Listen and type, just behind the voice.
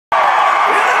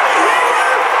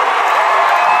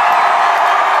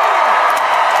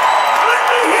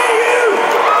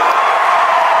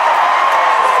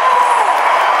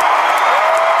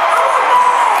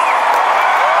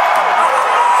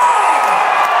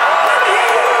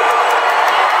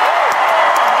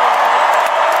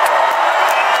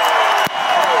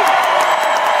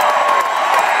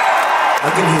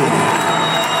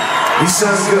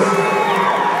sound good.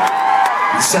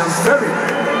 You sound very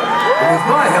good. And with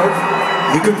my help,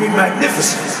 you could be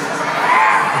magnificent.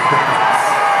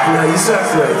 No, you sound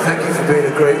great. Thank you for being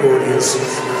a great audience.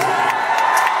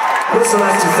 I'd also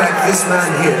like to thank this man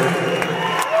here.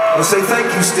 I'll say thank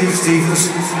you, Steve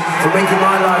Stevens, for making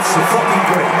my life so fucking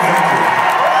great. Thank you.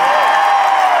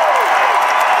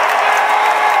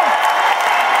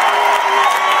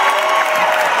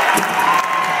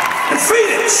 And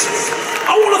Phoenix,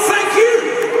 I want to thank you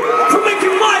for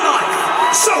making my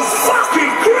life so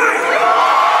fucking great.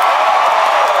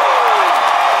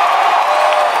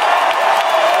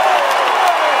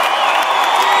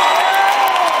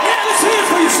 Yeah, let's hear it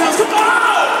for yourselves. Come on.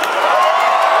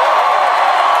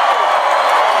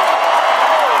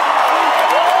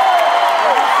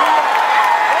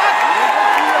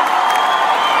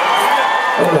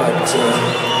 All right,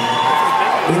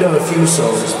 we know a few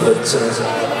songs, but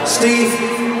Steve,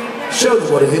 show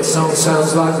them what a hit song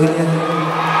sounds like, will you?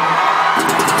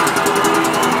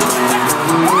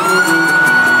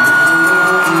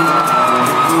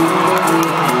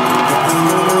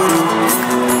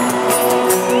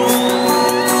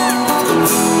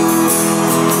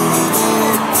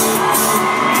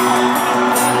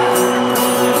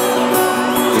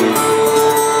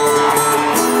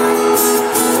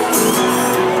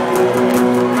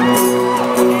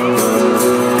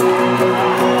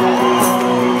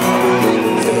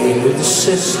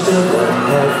 Sister, what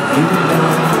have you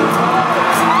done?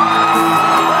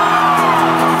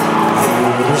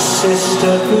 Little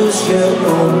sister, who's your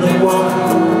only one?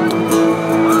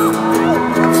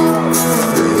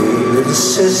 Little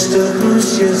sister, who's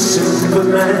your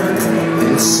Superman?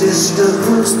 Little sister,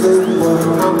 who's the one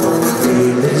I want?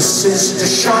 Little sister,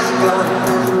 shotgun,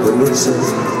 but it's a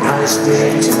nice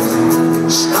day to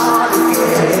start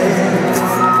again.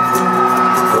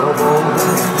 Come on.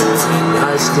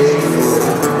 Nice day for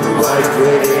white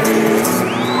wedding.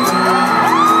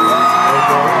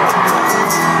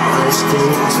 Nice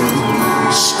day to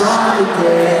start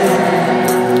again.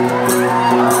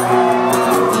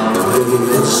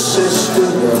 Little sister,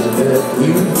 what have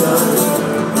you done?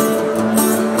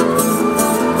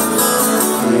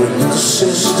 Little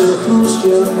sister, who's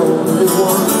your only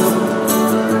one?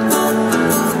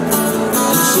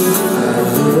 You see,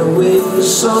 I've been away for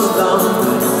so long.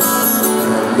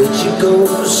 Let you go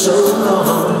for so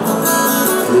long.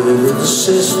 Little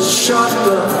sister,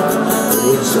 shotgun,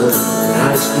 it's a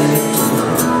nice day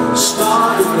to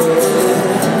start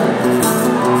again.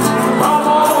 Come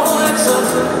on, it's a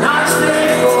nice day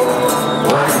for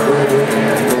white wedding.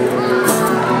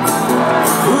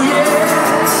 Oh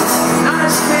yeah,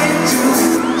 nice day to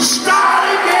start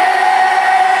again.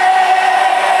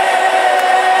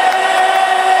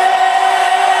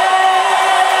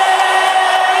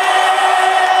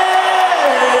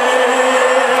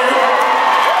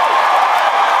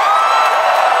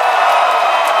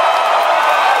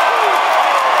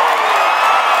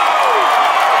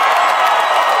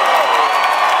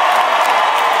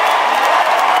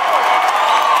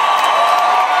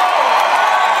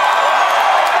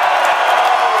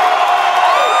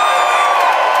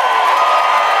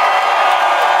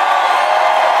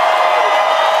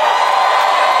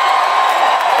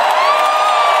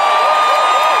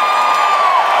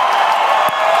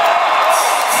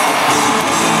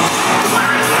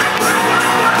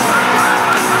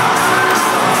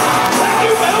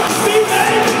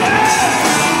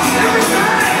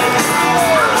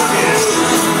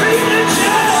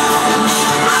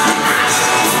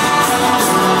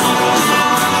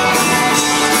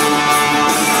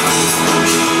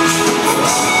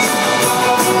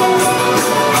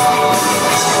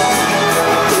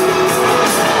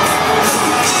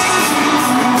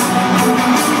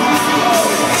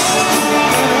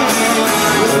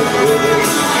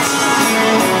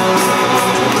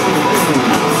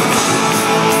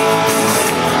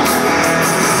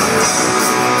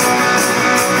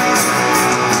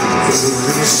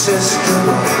 Sister,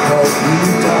 what have you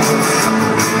done?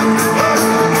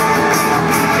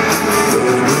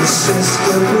 Little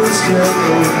sister, who's your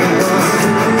only one?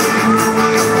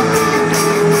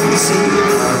 You see,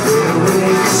 I've been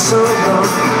away for so long.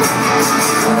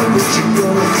 I let you go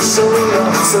for so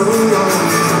long, so long.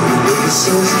 Little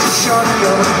sister,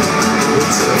 shotgun,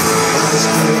 it's a nice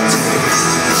day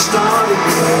to start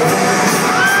again.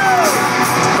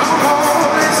 Come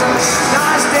on, it's a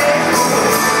nice day for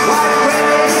white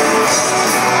wedding.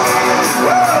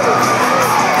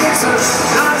 It's a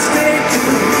nice day to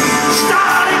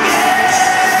start again.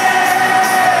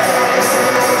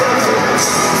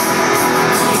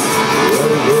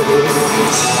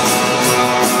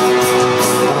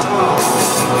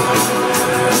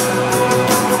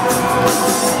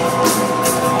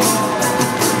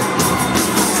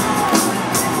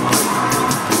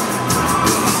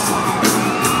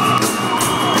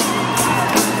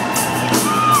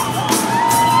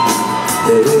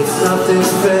 nothing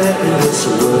fair in this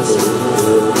world.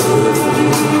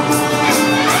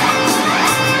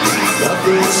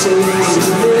 Nothing safe in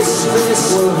this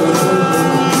world.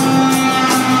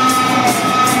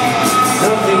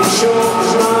 Nothing short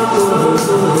of my world.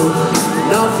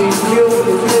 Nothing pure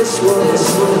in this world.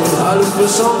 I look for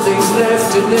something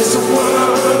left in this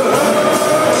world.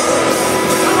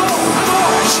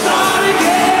 Start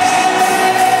again.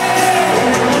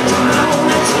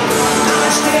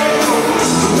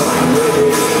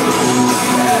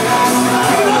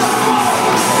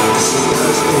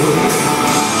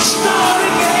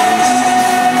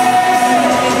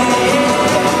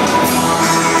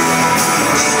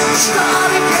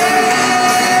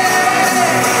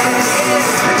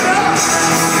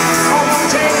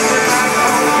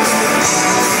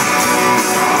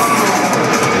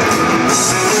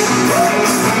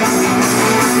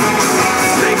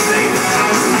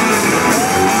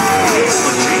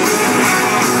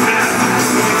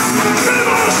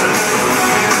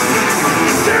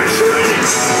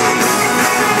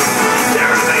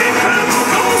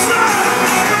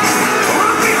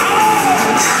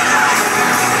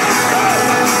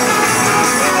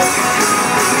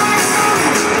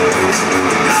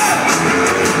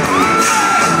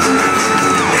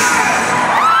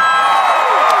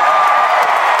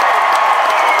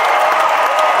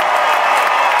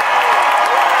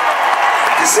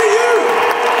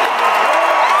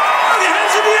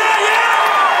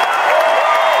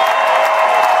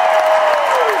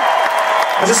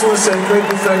 I just want to say a great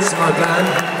big thanks to my band,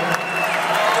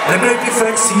 and a great big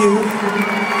thanks to you.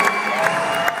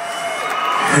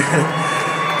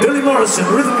 Billy Morrison,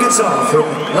 rhythm guitar from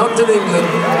London, England.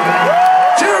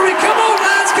 Jeremy, come on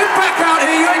lads, get back out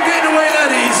here, you ain't getting away that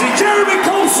easy. Jeremy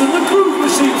Colson, the groove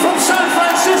machine from San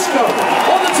Francisco,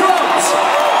 on the drums.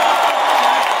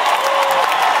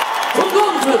 From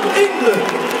London, England,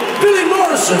 Billy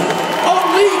Morrison,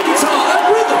 on lead guitar and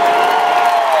rhythm.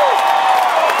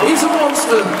 He's a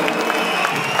monster.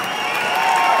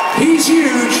 He's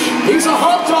huge. He's a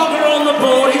hot dogger on the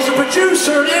board. He's a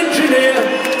producer, an engineer,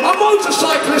 a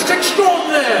motorcyclist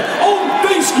extraordinaire on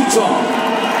bass guitar.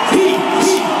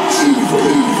 He's evil,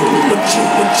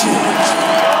 legit.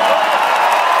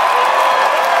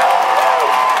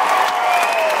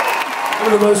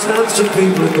 One of the most handsome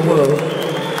people in the world.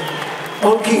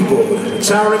 On keyboard,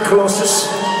 towering colossus,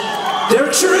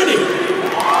 Derek Cherini.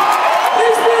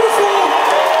 He's beautiful.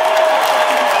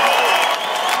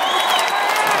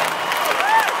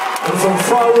 And from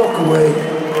Far Rockaway,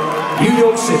 New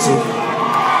York City,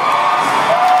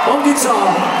 on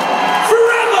guitar,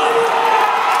 forever,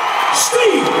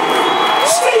 Steve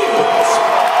Stevens.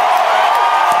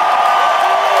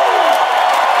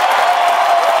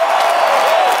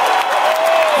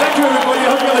 Thank you everybody, I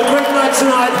hope you had a great night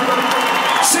tonight.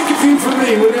 Sing a few for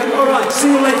me, will you? Alright,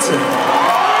 see you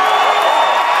later.